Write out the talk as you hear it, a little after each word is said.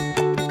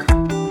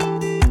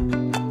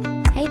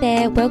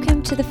there,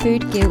 welcome to the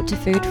Food Guilt to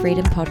Food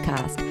Freedom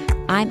podcast.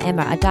 I'm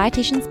Emma, a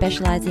dietitian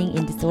specialising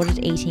in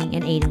disordered eating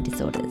and eating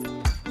disorders.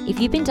 If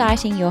you've been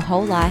dieting your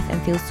whole life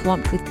and feel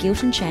swamped with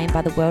guilt and shame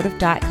by the world of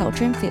diet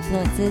culture and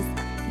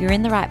influencers, you're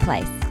in the right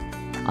place.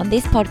 On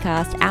this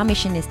podcast, our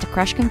mission is to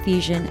crush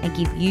confusion and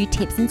give you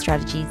tips and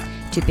strategies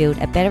to build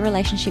a better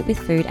relationship with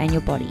food and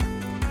your body.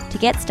 To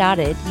get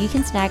started, you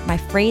can snag my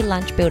free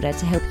lunch builder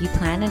to help you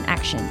plan and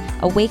action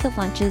a week of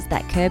lunches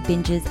that curb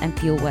binges and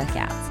fuel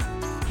workouts.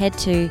 Head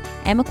to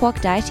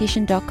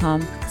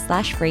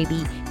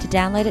emmakwokdietitian.com/freebie to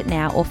download it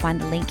now or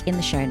find the link in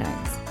the show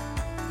notes.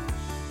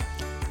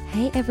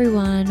 Hey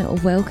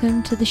everyone,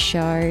 welcome to the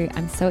show.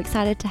 I'm so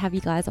excited to have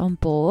you guys on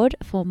board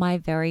for my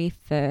very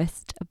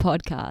first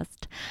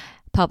podcast,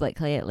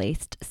 publicly at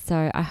least.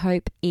 So I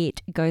hope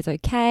it goes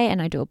okay,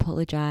 and I do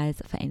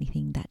apologize for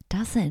anything that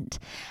doesn't.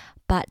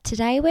 But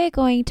today we're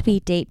going to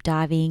be deep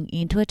diving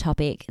into a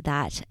topic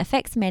that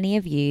affects many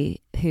of you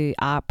who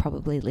are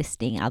probably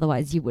listening,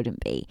 otherwise you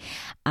wouldn't be.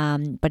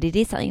 But it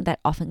is something that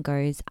often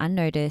goes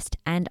unnoticed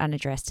and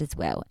unaddressed as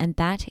well, and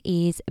that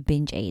is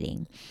binge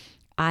eating.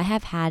 I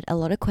have had a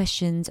lot of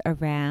questions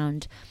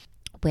around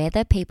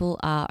whether people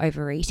are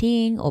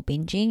overeating or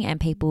binging, and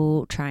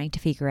people trying to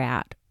figure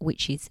out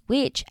which is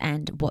which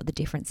and what the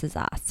differences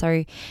are.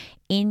 So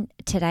in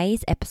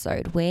today's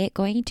episode, we're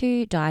going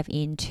to dive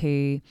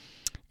into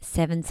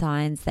 7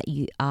 signs that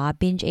you are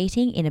binge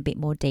eating in a bit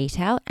more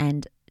detail,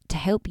 and to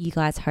help you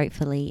guys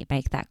hopefully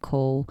make that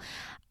call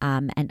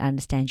and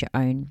understand your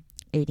own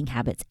eating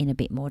habits in a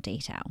bit more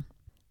detail.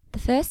 The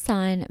first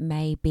sign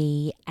may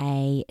be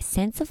a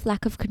sense of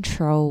lack of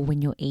control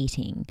when you're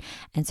eating.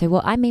 And so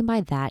what I mean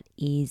by that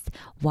is,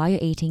 while you're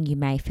eating, you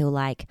may feel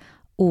like,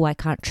 oh, I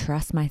can't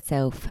trust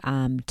myself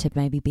to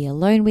maybe be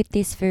alone with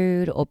this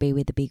food or be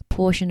with a big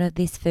portion of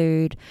this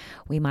food.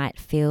 We might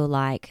feel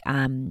like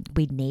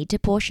we need to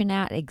portion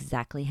out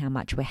exactly how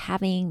much we're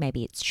having.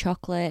 Maybe it's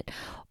chocolate,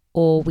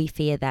 or we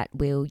fear that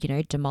we'll,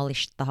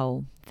 demolish the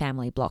whole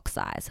family block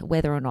size.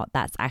 Whether or not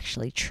that's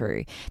actually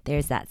true,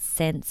 there's that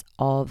sense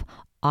of,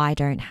 I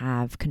don't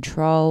have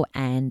control,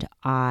 and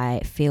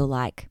I feel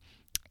like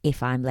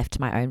if I'm left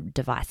to my own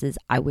devices,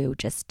 I will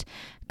just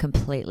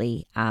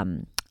completely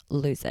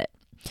lose it.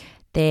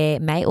 There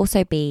may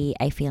also be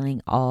a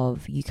feeling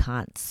of you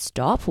can't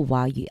stop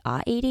while you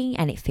are eating,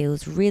 and it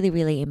feels really,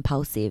 really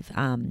impulsive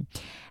and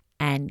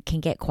can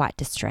get quite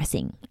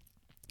distressing.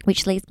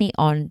 Which leads me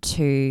on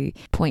to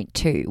point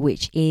 2,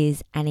 which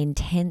is an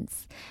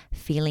intense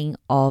feeling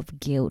of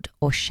guilt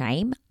or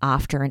shame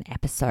after an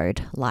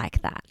episode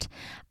like that,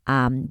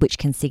 which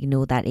can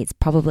signal that it's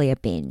probably a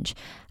binge.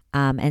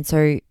 And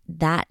so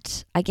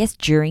that, I guess,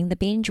 during the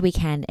binge, we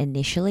can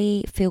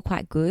initially feel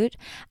quite good.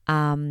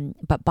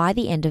 But by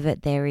the end of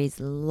it, there is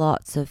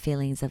lots of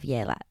feelings of,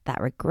 that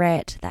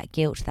regret, that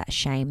guilt, that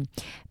shame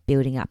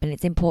building up. And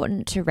it's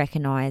important to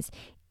recognize,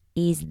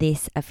 is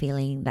this a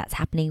feeling that's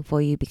happening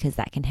for you? Because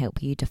that can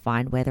help you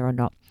define whether or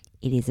not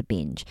it is a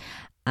binge.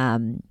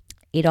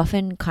 We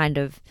often kind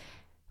of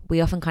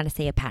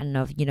see a pattern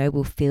of,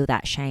 we'll feel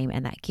that shame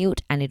and that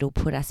guilt, and it'll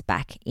put us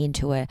back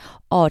into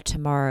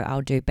tomorrow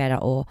I'll do better,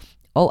 or,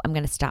 I'm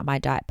going to start my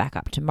diet back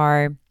up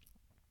tomorrow.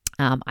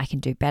 I can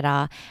do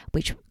better,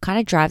 which kind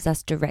of drives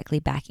us directly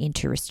back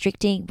into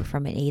restricting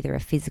from either a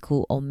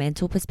physical or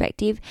mental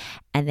perspective.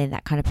 And then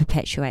that kind of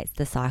perpetuates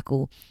the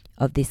cycle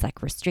of this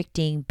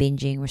restricting,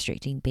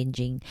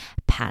 binging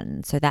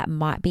pattern. So that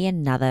might be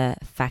another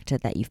factor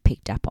that you've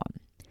picked up on.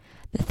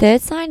 The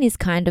third sign is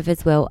kind of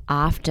as well,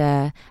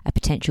 after a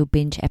potential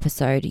binge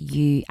episode,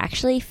 you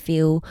actually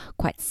feel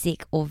quite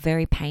sick or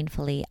very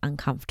painfully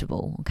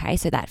uncomfortable. Okay,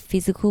 so that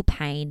physical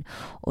pain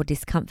or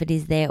discomfort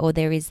is there, or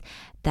there is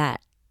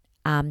that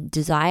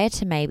desire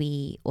to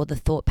maybe, or the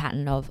thought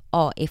pattern of,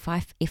 if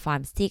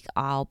I'm sick,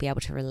 I'll be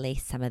able to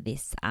release some of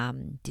this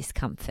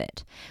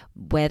discomfort.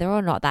 Whether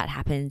or not that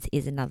happens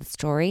is another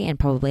story, and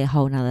probably a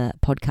whole nother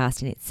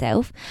podcast in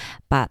itself,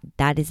 but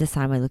that is a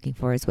sign we're looking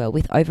for as well.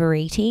 With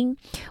overeating,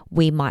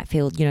 we might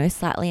feel,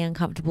 slightly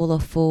uncomfortable or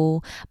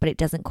full, but it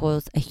doesn't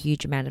cause a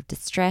huge amount of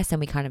distress,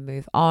 and we kind of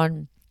move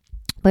on.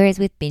 Whereas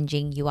with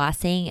binging, you are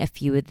seeing a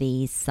few of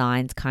these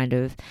signs kind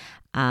of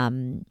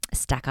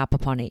stack up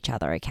upon each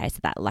other. Okay, so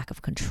that lack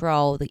of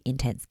control, the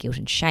intense guilt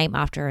and shame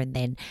after, and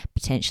then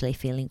potentially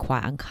feeling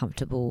quite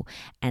uncomfortable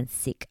and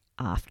sick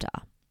after.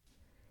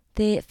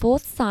 The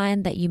fourth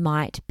sign that you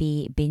might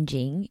be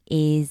binging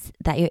is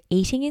that you're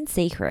eating in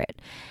secret.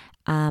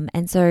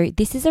 And so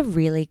this is a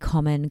really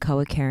common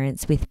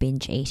co-occurrence with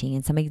binge eating,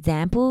 and some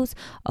examples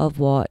of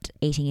what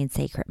eating in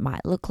secret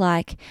might look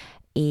like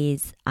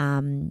is,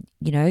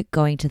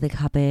 going to the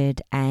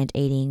cupboard and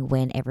eating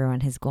when everyone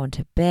has gone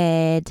to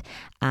bed,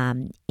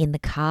 in the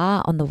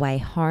car on the way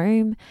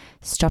home,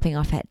 stopping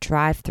off at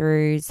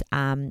drive-thrus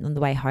on the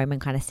way home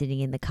and kind of sitting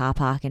in the car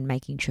park and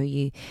making sure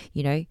you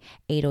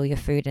eat all your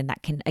food. And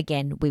that can,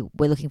 again,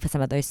 we're looking for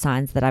some of those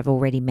signs that I've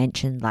already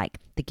mentioned, like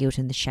the guilt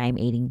and the shame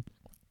eating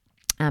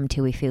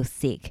till we feel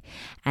sick,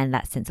 and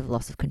that sense of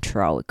loss of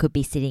control. It could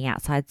be sitting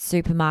outside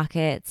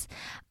supermarkets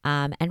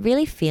and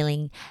really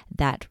feeling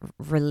that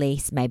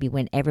release maybe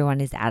when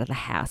everyone is out of the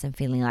house and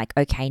feeling like,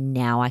 okay,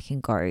 now I can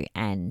go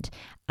and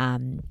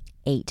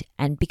eat.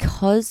 And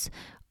because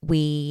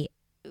we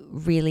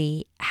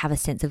really have a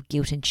sense of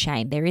guilt and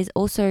shame, there is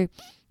also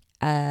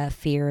a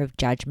fear of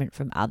judgment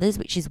from others,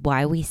 which is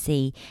why we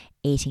see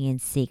eating in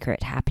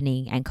secret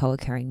happening and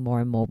co-occurring more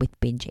and more with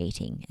binge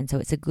eating. And so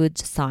it's a good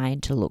sign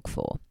to look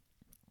for.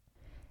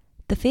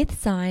 The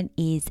fifth sign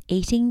is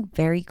eating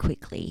very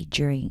quickly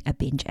during a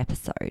binge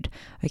episode.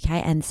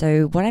 Okay, and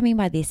so what I mean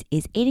by this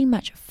is eating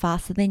much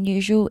faster than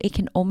usual. It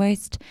can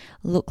almost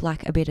look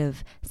like a bit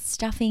of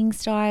stuffing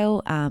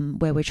style,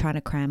 where we're trying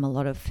to cram a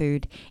lot of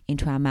food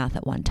into our mouth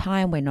at one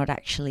time. We're not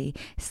actually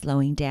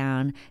slowing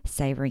down,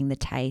 savoring the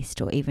taste,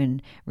 or even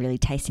really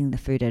tasting the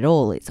food at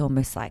all. It's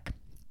almost like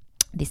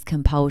this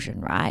compulsion,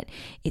 right?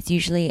 It's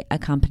usually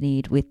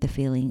accompanied with the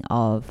feeling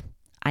of,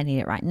 I need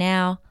it right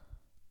now,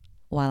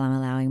 while I'm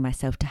allowing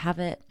myself to have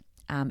it,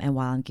 and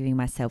while I'm giving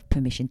myself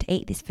permission to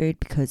eat this food,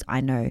 because I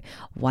know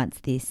once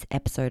this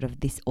episode of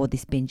this or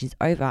this binge is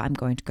over, I'm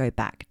going to go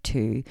back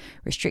to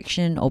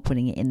restriction or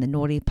putting it in the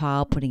naughty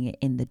pile, putting it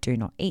in the do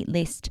not eat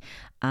list.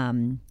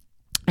 And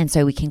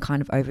so we can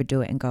kind of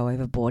overdo it and go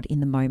overboard in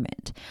the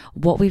moment.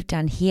 What we've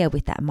done here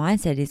with that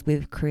mindset is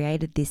we've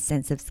created this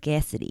sense of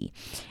scarcity.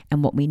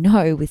 And what we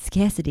know with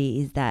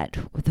scarcity is that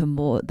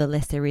the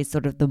less there is,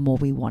 sort of the more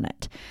we want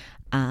it.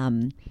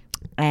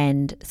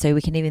 And so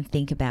we can even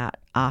think about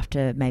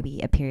after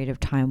maybe a period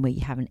of time where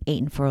you haven't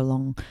eaten for a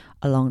long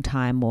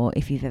time, or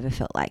if you've ever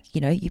felt like,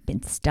 you've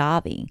been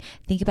starving,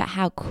 think about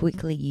how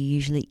quickly you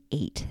usually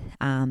eat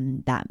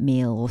that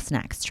meal or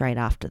snack straight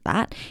after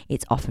that.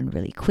 It's often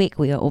really quick.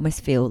 We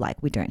almost feel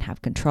like we don't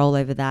have control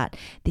over that.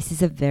 This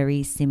is a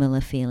very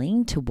similar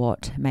feeling to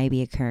what may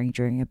be occurring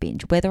during a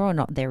binge, whether or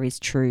not there is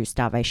true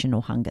starvation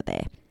or hunger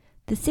there.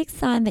 The sixth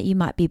sign that you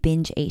might be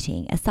binge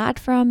eating, aside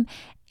from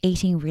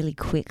eating really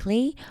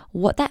quickly,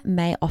 what that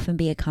may often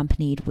be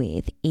accompanied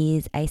with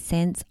is a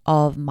sense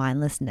of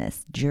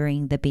mindlessness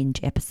during the binge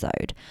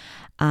episode.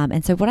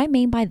 And so what I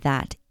mean by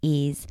that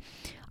is,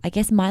 I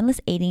guess mindless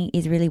eating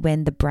is really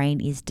when the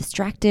brain is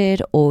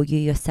distracted, or you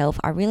yourself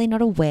are really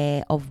not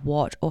aware of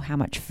what or how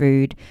much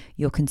food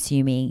you're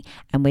consuming,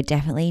 and we're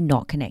definitely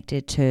not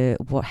connected to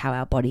how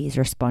our body is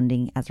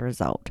responding as a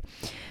result.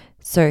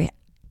 So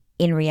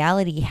in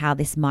reality, how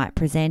this might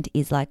present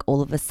is like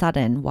all of a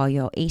sudden, while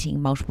you're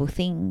eating, multiple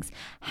things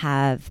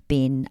have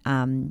been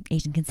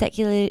eaten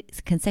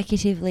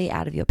consecutively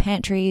out of your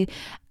pantry,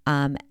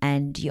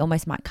 and you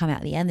almost might come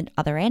out the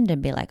other end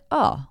and be like,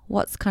 oh,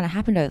 what's kind of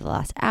happened over the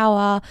last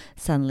hour?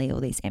 Suddenly all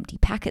these empty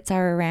packets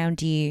are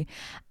around you.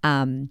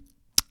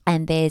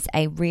 And there's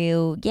a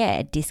real,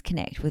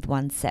 disconnect with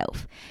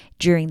oneself.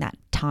 During that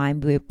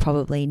time, we've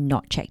probably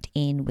not checked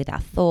in with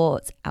our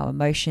thoughts, our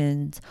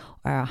emotions,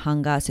 or our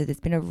hunger. So there's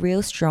been a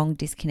real strong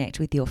disconnect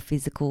with your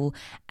physical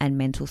and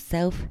mental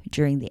self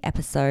during the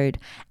episode.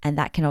 And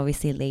that can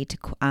obviously lead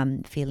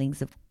to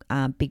feelings of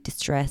big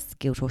distress,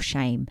 guilt, or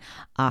shame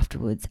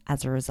afterwards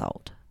as a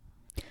result.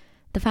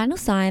 The final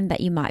sign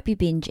that you might be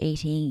binge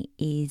eating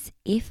is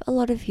if a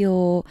lot of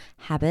your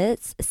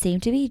habits seem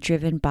to be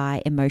driven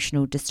by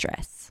emotional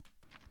distress.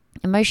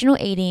 Emotional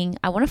eating,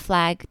 I want to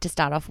flag to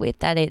start off with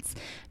that it's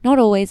not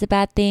always a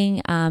bad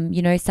thing.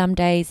 Some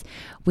days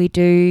we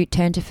do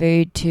turn to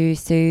food to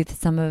soothe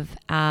some of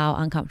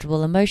our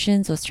uncomfortable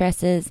emotions or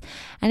stresses.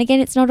 And again,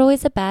 it's not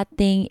always a bad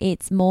thing.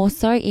 It's more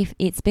so if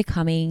it's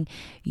becoming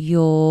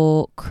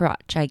your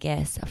crutch, I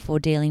guess, for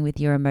dealing with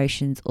your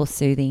emotions or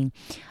soothing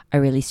a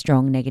really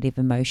strong negative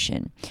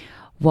emotion.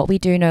 What we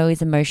do know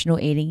is emotional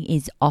eating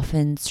is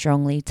often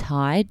strongly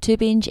tied to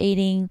binge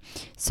eating.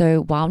 So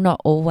while not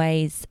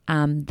always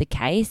the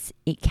case,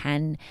 it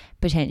can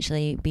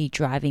potentially be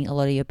driving a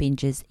lot of your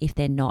binges if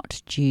they're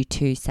not due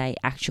to, say,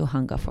 actual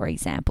hunger, for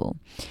example.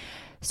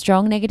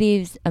 Strong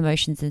negative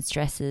emotions and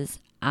stresses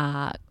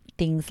are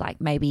things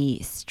like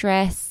maybe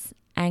stress,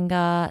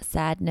 anger,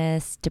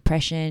 sadness,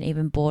 depression,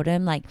 even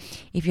boredom. Like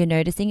if you're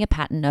noticing a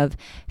pattern of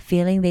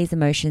feeling these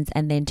emotions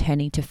and then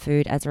turning to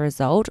food as a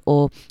result,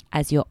 or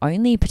as your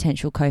only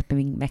potential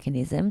coping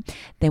mechanism,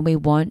 then we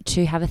want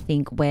to have a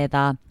think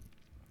whether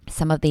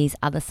some of these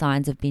other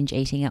signs of binge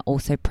eating are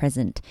also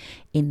present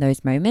in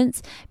those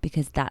moments,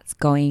 because that's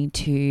going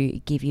to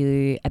give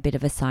you a bit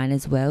of a sign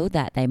as well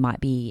that they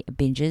might be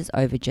binges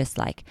over just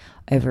like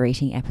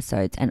overeating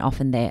episodes. And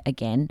often they're,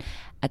 again,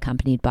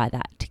 accompanied by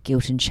that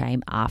guilt and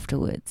shame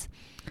afterwards.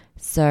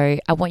 So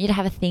I want you to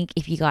have a think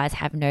if you guys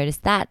have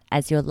noticed that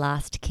as your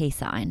last key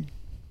sign.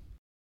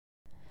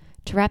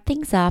 To wrap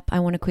things up, I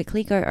want to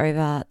quickly go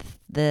over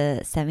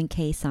the 7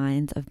 key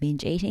signs of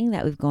binge eating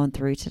that we've gone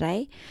through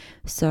today.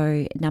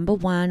 So number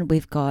 1,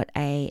 we've got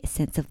a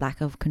sense of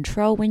lack of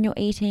control when you're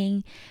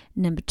eating.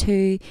 Number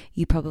 2,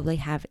 you probably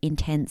have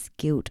intense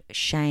guilt,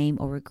 shame,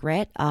 or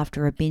regret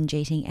after a binge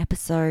eating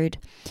episode.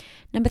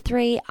 Number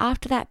 3,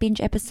 after that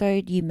binge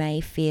episode, you may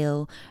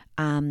feel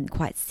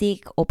quite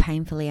sick or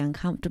painfully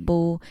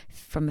uncomfortable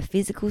from a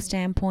physical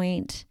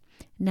standpoint.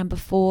 Number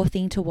 4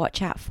 thing to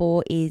watch out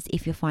for is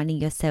if you're finding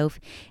yourself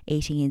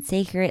eating in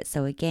secret.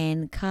 So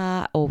again,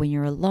 car or when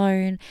you're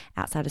alone,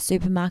 outside a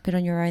supermarket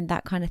on your own,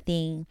 that kind of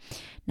thing.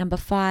 Number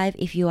 5,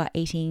 if you are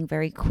eating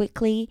very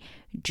quickly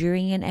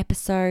during an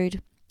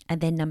episode. And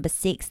then number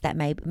 6, that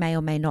may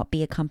or may not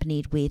be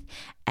accompanied with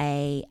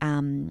a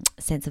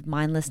sense of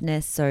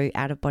mindlessness, so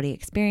out of body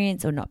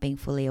experience or not being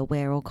fully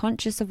aware or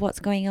conscious of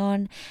what's going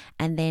on.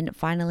 And then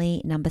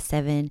finally, number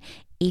 7,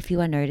 if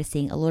you are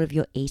noticing a lot of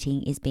your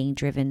eating is being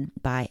driven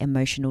by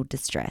emotional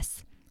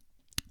distress.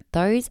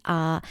 Those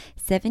are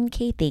 7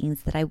 key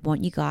things that I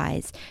want you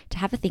guys to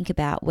have a think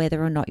about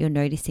whether or not you're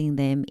noticing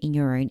them in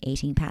your own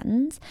eating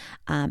patterns.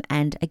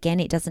 And again,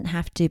 it doesn't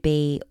have to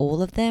be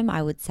all of them.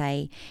 I would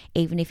say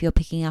even if you're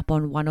picking up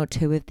on 1 or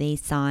 2 of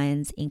these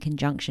signs in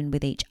conjunction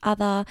with each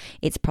other,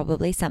 it's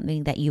probably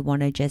something that you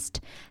want to just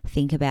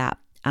think about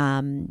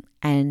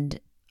and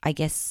I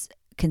guess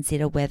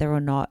consider whether or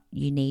not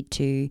you need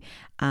to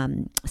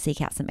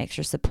seek out some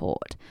extra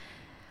support.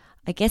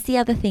 I guess the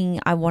other thing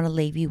I want to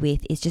leave you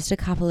with is just a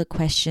couple of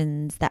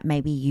questions that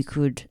maybe you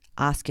could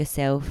ask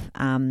yourself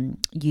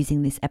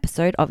using this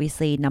episode.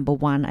 Obviously, number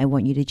 1, I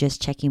want you to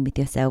just check in with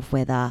yourself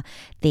whether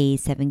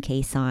these 7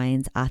 key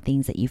signs are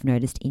things that you've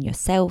noticed in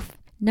yourself.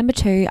 Number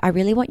 2, I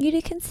really want you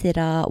to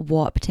consider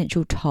what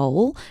potential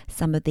toll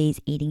some of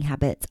these eating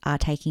habits are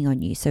taking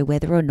on you. So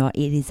whether or not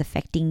it is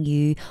affecting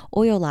you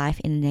or your life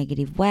in a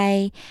negative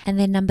way. And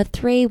then number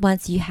 3,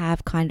 once you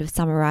have kind of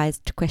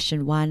summarized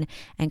question 1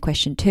 and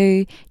question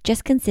 2,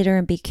 just consider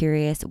and be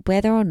curious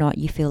whether or not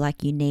you feel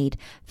like you need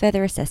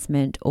further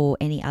assessment or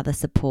any other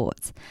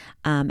supports.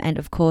 And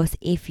of course,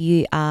 if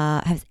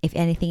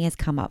anything has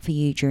come up for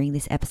you during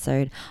this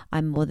episode,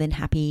 I'm more than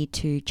happy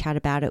to chat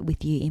about it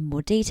with you in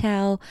more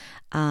detail.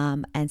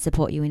 And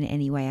support you in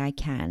any way I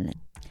can.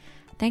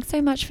 Thanks so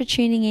much for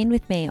tuning in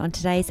with me on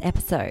today's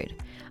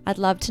episode. I'd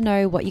love to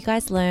know what you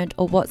guys learned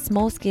or what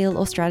small skill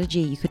or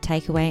strategy you could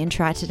take away and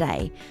try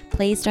today.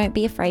 Please don't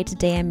be afraid to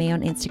DM me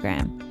on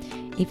Instagram.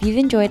 If you've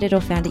enjoyed it or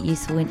found it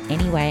useful in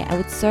any way, I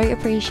would so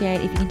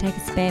appreciate if you can take a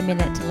spare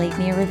minute to leave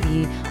me a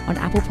review on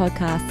Apple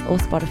Podcasts or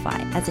Spotify,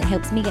 as it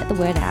helps me get the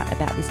word out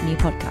about this new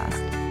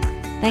podcast.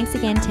 Thanks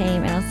again,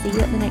 team, and I'll see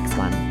you at the next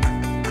one.